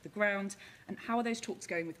off the ground? And how are those talks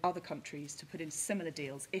going with other countries to put in similar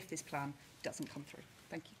deals if this plan doesn't come through?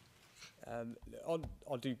 Thank you.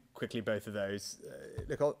 I'll do quickly both of those.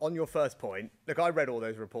 Look, on your first point, look, I read all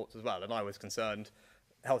those reports as well, and I was concerned.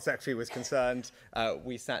 Health Secretary was concerned.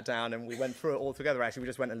 We sat down and we went through it all together. Actually, we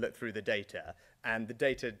just went and looked through the data, and the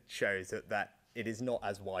data shows that it is not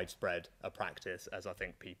as widespread a practice as I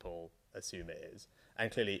think people assume it is. And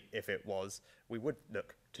clearly, if it was, we would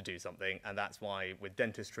look to do something, and that's why with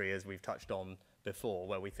dentistry, as we've touched on before,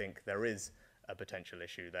 where we think there is a potential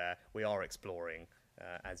issue there, we are exploring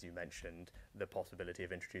as you mentioned, the possibility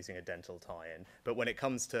of introducing a dental tie-in. But when it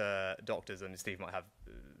comes to doctors, and Steve might have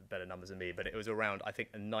better numbers than me, but it was around, I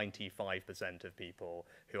think, 95% of people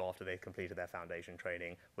who, after they completed their foundation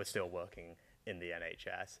training, were still working in the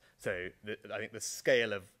NHS. So I think the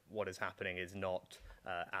scale of what is happening is not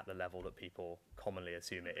at the level that people commonly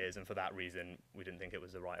assume it is, and for that reason, we didn't think it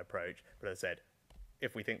was the right approach. But as I said,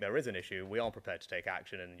 if we think there is an issue, we are prepared to take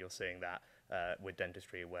action, and you're seeing that with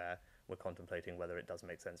dentistry, where we're contemplating whether it does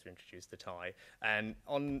make sense to introduce the tie. And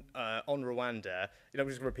on Rwanda, I'm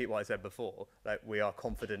just going to repeat what I said before. Like, we are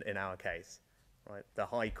confident in our case, right? The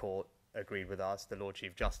High Court agreed with us. The Lord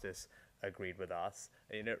Chief Justice agreed with us.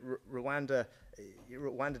 Rwanda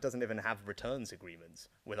doesn't even have returns agreements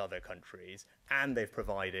with other countries, and they've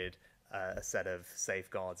provided a set of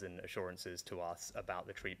safeguards and assurances to us about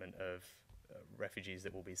the treatment of refugees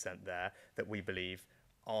that will be sent there that we believe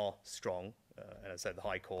are strong. And as I said, the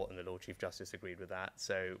High Court and the Lord Chief Justice agreed with that.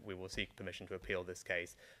 So we will seek permission to appeal this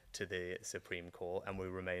case to the Supreme Court, and we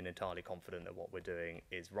remain entirely confident that what we're doing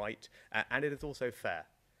is right. And it is also fair,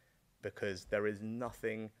 because there is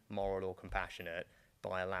nothing moral or compassionate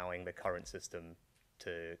by allowing the current system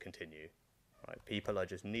to continue. Right? People are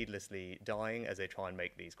just needlessly dying as they try and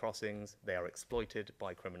make these crossings. They are exploited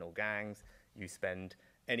by criminal gangs. You spend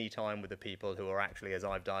any time with the people who are actually, as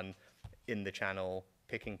I've done, in the channel,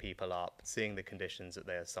 picking people up, seeing the conditions that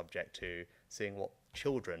they are subject to, seeing what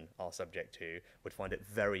children are subject to, would find it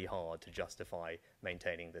very hard to justify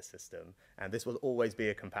maintaining this system. And this will always be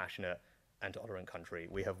a compassionate and tolerant country.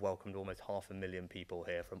 We have welcomed almost 500,000 people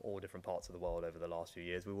here from all different parts of the world over the last few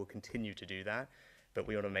years. We will continue to do that, but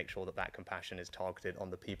we want to make sure that that compassion is targeted on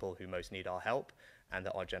the people who most need our help, and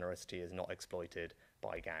that our generosity is not exploited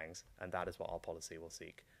by gangs, and that is what our policy will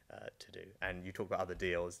seek to do. And you talk about other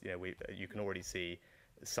deals, you can already see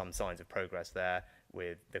some signs of progress there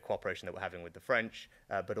with the cooperation that we're having with the French,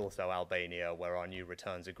 but also Albania, where our new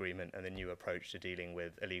returns agreement and the new approach to dealing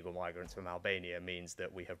with illegal migrants from Albania means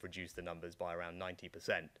that we have reduced the numbers by around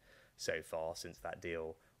 90% so far since that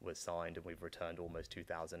deal was signed, and we've returned almost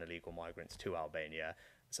 2,000 illegal migrants to Albania.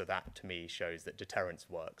 So that, to me, shows that deterrence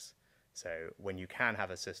works. So when you can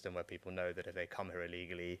have a system where people know that if they come here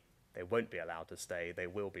illegally, they won't be allowed to stay, they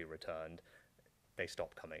will be returned, they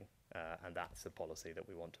stop coming. And that's the policy that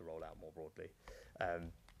we want to roll out more broadly.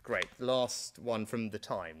 Great. Last one from The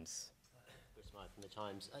Times. From The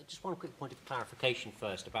Times. Just one quick point of clarification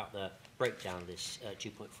first about the breakdown of this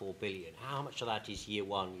 2.4 billion. How much of that is year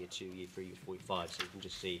 1, year 2, year 3, year 4, year 5, so you can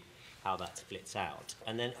just see how that splits out.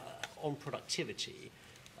 And then on productivity,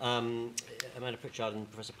 Amanda Pritchard and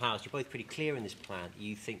Professor Powis, you're both pretty clear in this plan that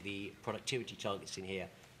you think the productivity targets in here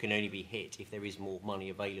can only be hit if there is more money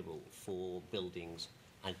available for buildings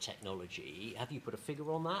and technology. Have you put a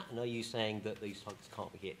figure on that? And are you saying that these targets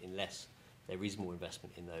can't be hit unless there is more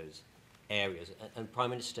investment in those areas? And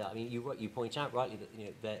Prime Minister, I mean, you point out rightly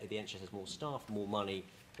that the NHS has more staff, more money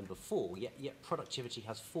than before, yet productivity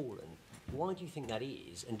has fallen. Why do you think that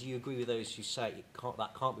is? And do you agree with those who say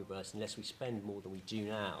that can't be reversed unless we spend more than we do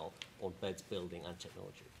now on beds, building and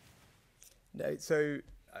technology? No, so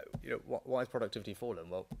why has productivity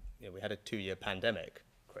fallen? Well, we had a 2-year pandemic,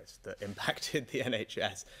 Chris, that impacted the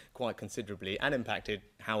NHS quite considerably and impacted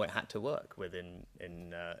how it had to work within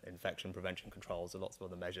infection prevention controls and lots of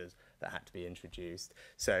other measures that had to be introduced.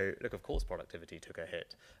 So, look, of course, productivity took a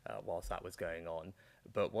hit whilst that was going on.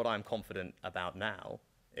 But what I'm confident about now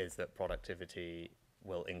is that productivity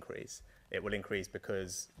will increase. It will increase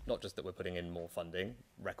because not just that we're putting in more funding,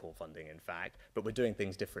 record funding in fact, but we're doing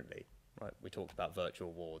things differently. Right? We talked about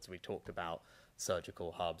virtual wards, we talked about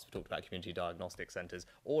surgical hubs, we talked about community diagnostic centres.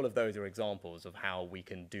 All of those are examples of how we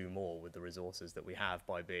can do more with the resources that we have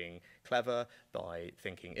by being clever, by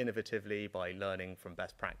thinking innovatively, by learning from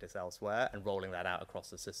best practice elsewhere and rolling that out across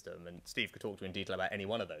the system. And Steve could talk to you in detail about any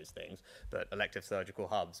one of those things, but elective surgical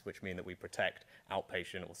hubs, which mean that we protect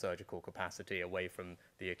outpatient or surgical capacity away from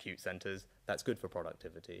the acute centres, that's good for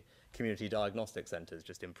productivity. Community diagnostic centres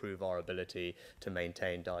just improve our ability to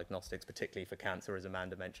maintain diagnostics, particularly for cancer, as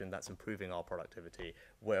Amanda mentioned. That's improving our productivity.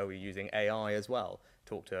 Where we're using AI as well.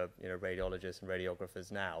 Talk to radiologists and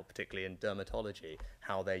radiographers now, particularly in dermatology,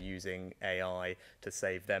 how they're using AI to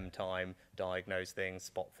save them time, diagnose things,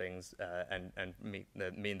 spot things, and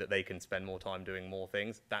mean that they can spend more time doing more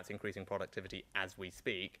things. That's increasing productivity as we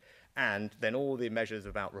speak. And then all the measures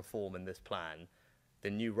about reform in this plan, the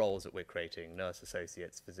new roles that we're creating, nurse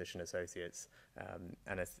associates, physician associates,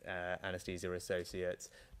 anesthesia associates,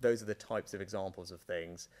 those are the types of examples of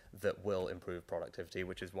things that will improve productivity,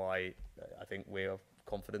 which is why I think we're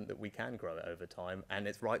confident that we can grow it over time, and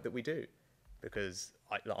it's right that we do, because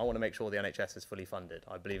I want to make sure the NHS is fully funded.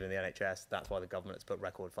 I believe in the NHS, that's why the government has put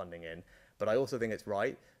record funding in, but I also think it's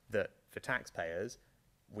right that for taxpayers,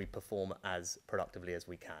 we perform as productively as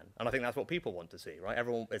we can. And I think that's what people want to see, right?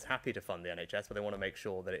 Everyone is happy to fund the NHS, but they want to make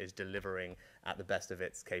sure that it is delivering at the best of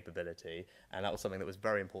its capability. And that was something that was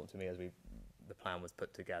very important to me as the plan was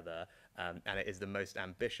put together. And it is the most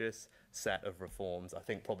ambitious set of reforms, I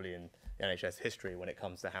think, probably in the NHS history when it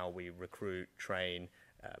comes to how we recruit, train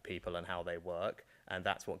people and how they work. And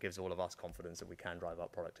that's what gives all of us confidence that we can drive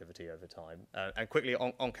up productivity over time. And quickly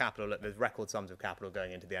on capital, look, there's record sums of capital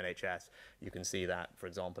going into the NHS. You can see that, for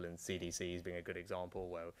example, in CDCs being a good example,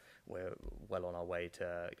 where we're well on our way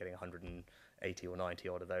to getting 180 or 90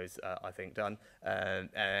 odd of those, I think, done.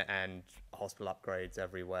 And hospital upgrades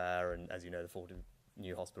everywhere, and as you know, the 40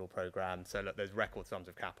 new hospital programme. So look, there's record sums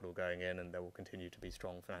of capital going in, and there will continue to be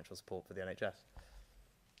strong financial support for the NHS.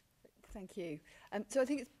 Thank you. So I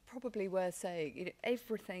think it's probably worth saying,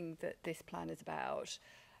 everything that this plan is about,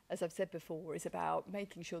 as I've said before, is about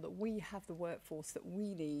making sure that we have the workforce that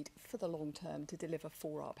we need for the long term to deliver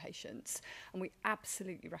for our patients. And we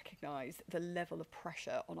absolutely recognise the level of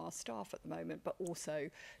pressure on our staff at the moment, but also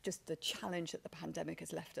just the challenge that the pandemic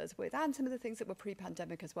has left us with, and some of the things that were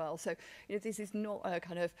pre-pandemic as well. So, this is not a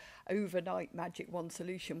kind of overnight magic one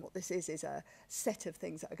solution. What this is a set of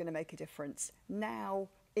things that are going to make a difference now,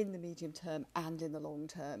 in the medium term and in the long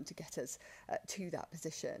term, to get us to that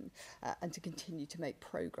position and to continue to make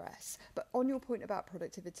progress. But on your point about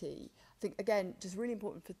productivity, I think, again, just really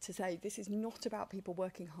important to say this is not about people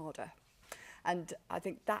working harder. And I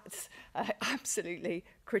think that's absolutely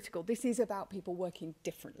critical. This is about people working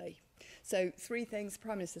differently. So 3 things,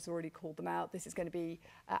 Prime Minister's already called them out. This is going to be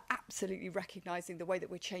absolutely recognising the way that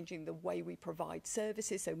we're changing the way we provide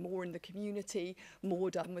services, so more in the community,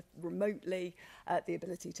 more done with remotely, the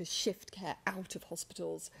ability to shift care out of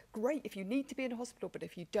hospitals. Great if you need to be in a hospital, but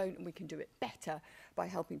if you don't, and we can do it better by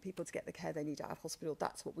helping people to get the care they need out of hospital,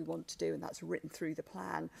 that's what we want to do, and that's written through the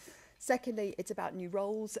plan. Secondly, it's about new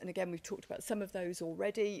roles, and again, we've talked about some of those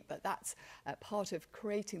already, but that's part of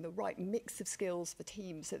creating the right mix of skills for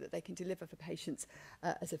teams so that they can deliver for patients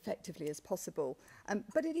as effectively as possible.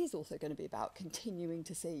 But it is also going to be about continuing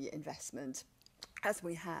to see investment, as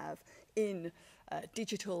we have, in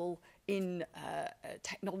digital, in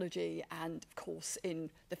technology, and of course in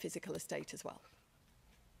the physical estate as well.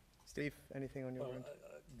 Steve, anything on your end?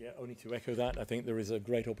 Yeah, only to echo that, I think there is a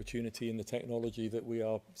great opportunity in the technology that we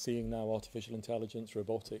are seeing now, artificial intelligence,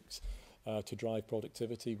 robotics, to drive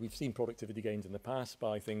productivity. We've seen productivity gains in the past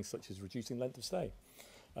by things such as reducing length of stay.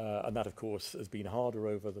 And that, of course, has been harder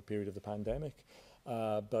over the period of the pandemic.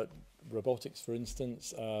 But robotics, for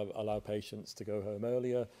instance, allow patients to go home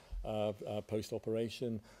earlier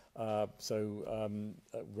post-operation.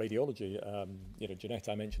 Radiology, Jeanette,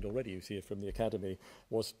 I mentioned already, who's here from the Academy,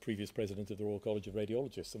 was previous president of the Royal College of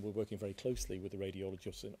Radiologists, and we're working very closely with the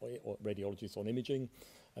radiologists on imaging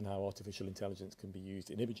and how artificial intelligence can be used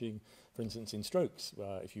in imaging. For instance, in strokes,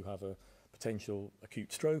 if you have a potential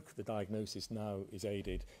acute stroke, the diagnosis now is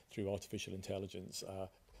aided through artificial intelligence,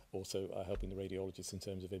 also helping the radiologists in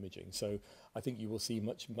terms of imaging. So I think you will see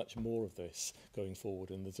much more of this going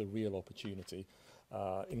forward, and there's a real opportunity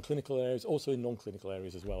in clinical areas, also in non-clinical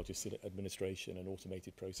areas as well, just in administration and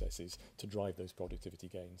automated processes to drive those productivity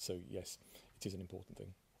gains. So yes, it is an important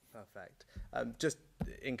thing. Perfect. Just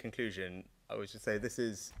in conclusion, I would just say this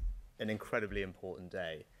is an incredibly important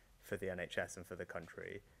day for the NHS and for the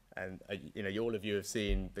country. And all of you have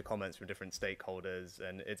seen the comments from different stakeholders,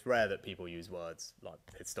 and it's rare that people use words like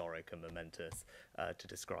historic and momentous to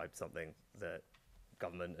describe something that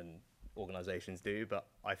government and organisations do. But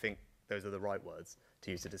I think those are the right words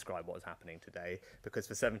to use to describe what is happening today, because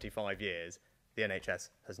for 75 years, the NHS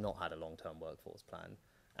has not had a long-term workforce plan,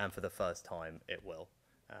 and for the first time, it will.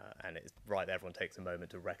 And it's right that everyone takes a moment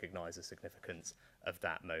to recognise the significance of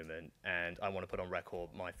that moment. And I want to put on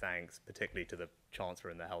record my thanks, particularly to the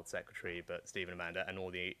Chancellor and the Health Secretary, but Stephen, Amanda, and all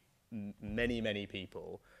the many, many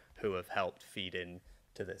people who have helped feed in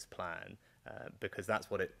to this plan, because that's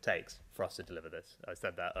what it takes for us to deliver this. I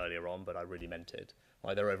said that earlier on, but I really meant it.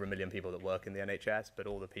 Like, there are over 1 million people that work in the NHS, but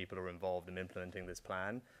all the people who are involved in implementing this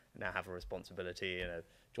plan now have a responsibility and a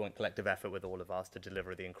joint collective effort with all of us to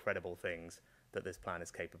deliver the incredible things that this plan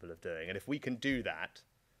is capable of doing. And if we can do that,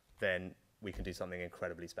 then we can do something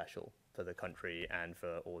incredibly special for the country and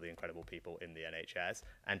for all the incredible people in the NHS,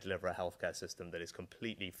 and deliver a healthcare system that is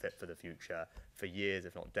completely fit for the future for years,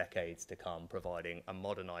 if not decades to come, providing a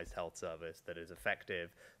modernised health service that is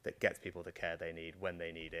effective, that gets people the care they need when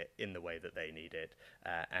they need it, in the way that they need it.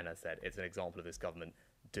 And as I said, it's an example of this government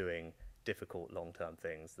doing difficult long-term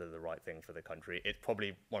things that are the right thing for the country. It's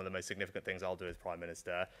probably one of the most significant things I'll do as Prime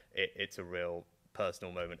Minister. It's a real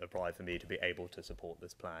personal moment of pride for me to be able to support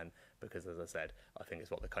this plan, because, as I said, I think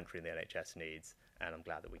it's what the country and the NHS needs, and I'm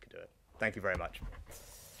glad that we could do it. Thank you very much.